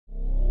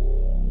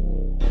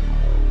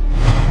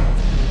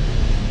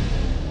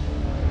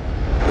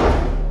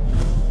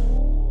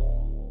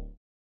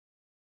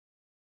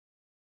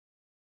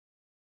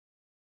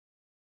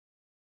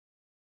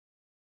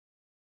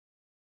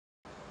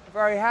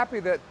Very happy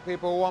that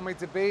people want me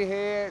to be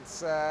here.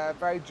 It's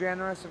very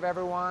generous of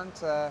everyone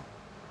to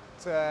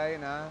you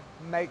know,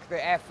 make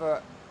the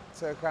effort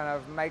to kind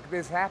of make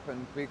this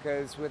happen,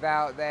 because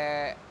without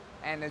their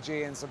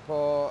energy and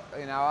support,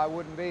 you know, I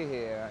wouldn't be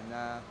here.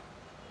 And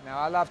you know,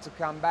 I love to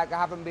come back. I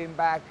haven't been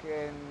back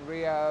in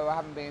Rio. I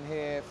haven't been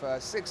here for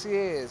 6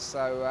 years,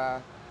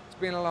 so it's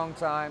been a long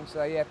time.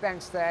 So yeah,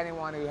 thanks to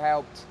anyone who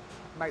helped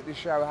make the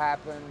show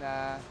happen.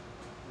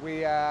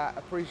 We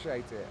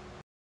appreciate it.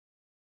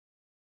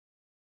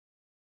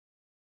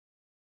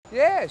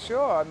 Yeah,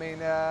 sure. I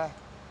mean,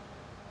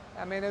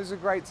 it was a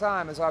great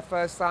time. It was our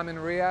first time in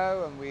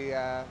Rio, and we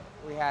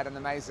had an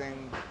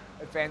amazing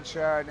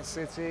adventure in the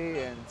city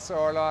and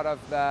saw a lot of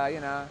the, you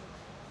know,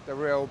 the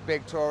real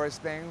big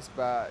tourist things.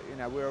 But you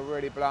know, we were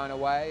really blown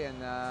away,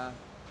 and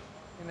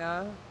you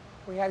know,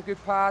 we had a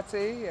good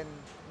party and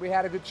we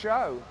had a good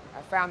show.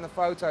 I found the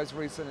photos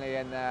recently,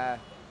 and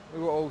we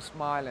were all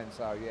smiling.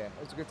 So yeah,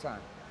 it was a good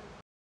time.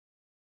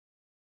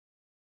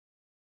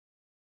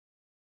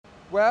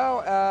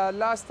 Well,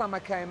 last time I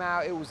came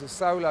out, it was a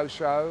solo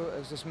show. It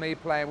was just me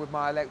playing with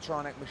my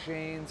electronic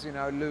machines, you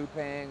know,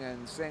 looping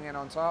and singing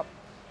on top.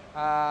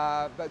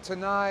 But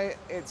tonight,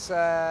 it's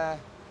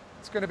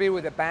going to be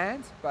with a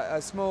band, but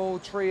a small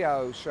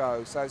trio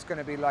show. So it's going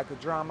to be like a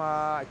drummer,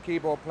 a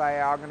keyboard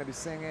player. I'm going to be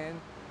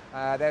singing.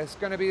 There's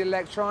going to be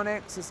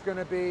electronics. It's going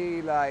to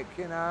be like,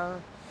 you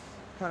know,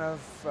 kind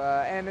of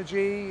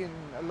energy and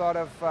a lot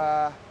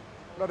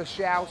of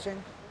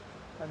shouting,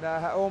 and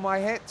all my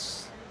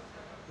hits.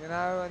 You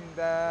know, and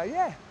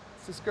yeah,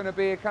 it's just going to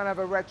be a kind of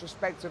a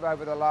retrospective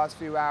over the last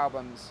few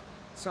albums.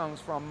 Songs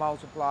from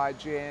Multiply,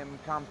 Jim,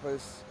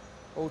 Compass,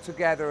 all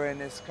together in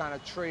this kind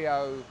of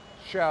trio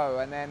show.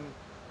 And then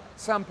at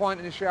some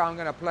point in the show, I'm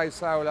going to play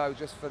solo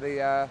just for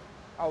the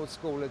old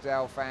school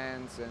Lidell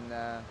fans.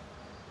 And,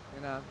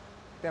 you know,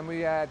 then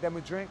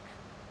we drink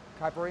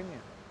caipirinha.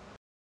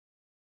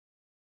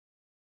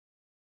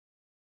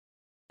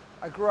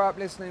 I grew up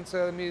listening to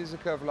the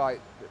music of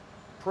like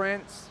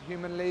Prince,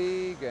 Human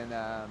League, and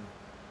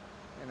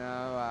you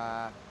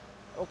know,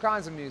 all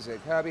kinds of music.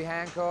 Herbie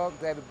Hancock,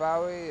 David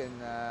Bowie, and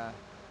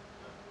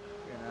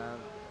you know,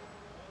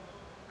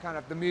 kind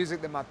of the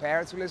music that my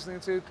parents were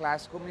listening to,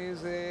 classical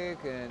music,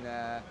 and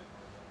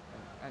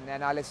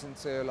then I listened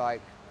to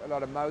like a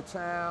lot of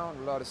Motown,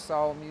 a lot of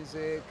soul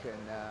music,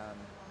 and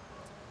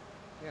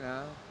you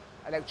know,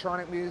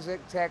 electronic music,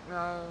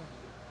 techno,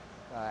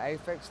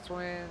 Aphex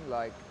Twin,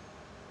 like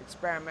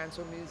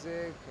experimental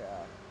music.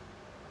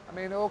 I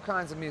mean, all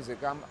kinds of music.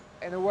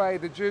 In a way,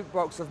 the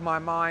jukebox of my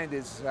mind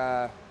is,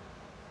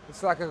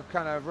 it's like a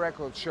kind of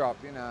record shop,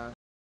 you know.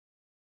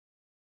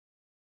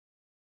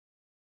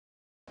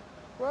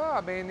 Well,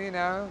 I mean, you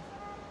know,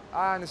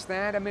 I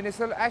understand. I mean,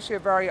 it's actually a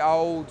very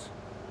old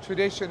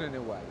tradition in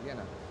a way, you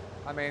know.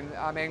 I mean,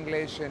 I'm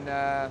English, and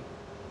I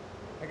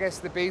guess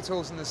the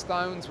Beatles and the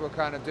Stones were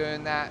kind of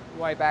doing that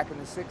way back in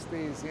the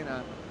 60s, you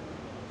know.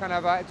 Kind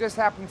of, it just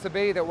happened to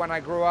be that when I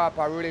grew up,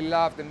 I really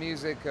loved the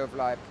music of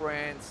like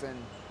Prince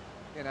and,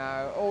 you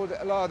know,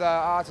 a lot of the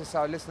artists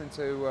I was listening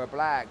to were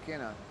black, you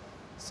know.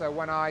 So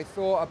when I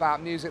thought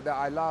about music that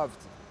I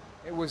loved,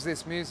 it was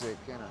this music,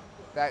 you know.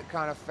 That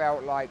kind of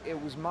felt like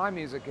it was my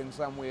music in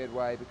some weird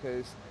way,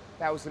 because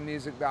that was the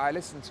music that I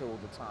listened to all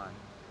the time.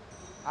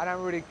 I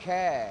don't really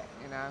care,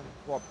 you know,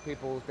 what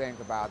people think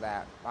about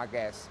that, I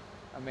guess.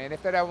 I mean,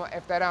 if they don't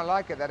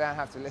like it, they don't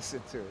have to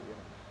listen to it, you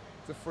know.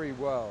 It's a free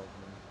world.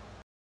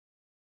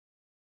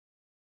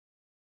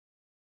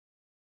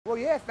 Well,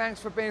 yeah,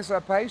 thanks for being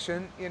so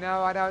patient. You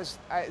know, I know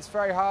it's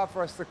very hard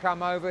for us to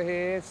come over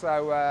here,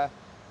 so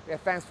yeah,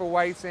 thanks for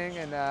waiting.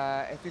 And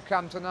if you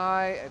come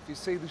tonight, if you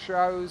see the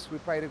shows, we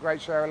played a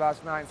great show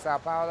last night in Sao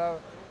Paulo.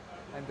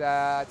 And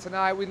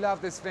tonight, we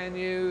love this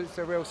venue. It's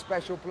a real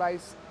special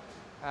place.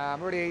 I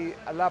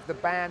love the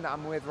band that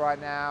I'm with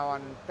right now,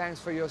 and thanks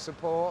for your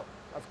support,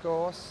 of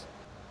course.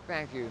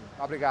 Thank you.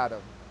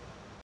 Obrigado.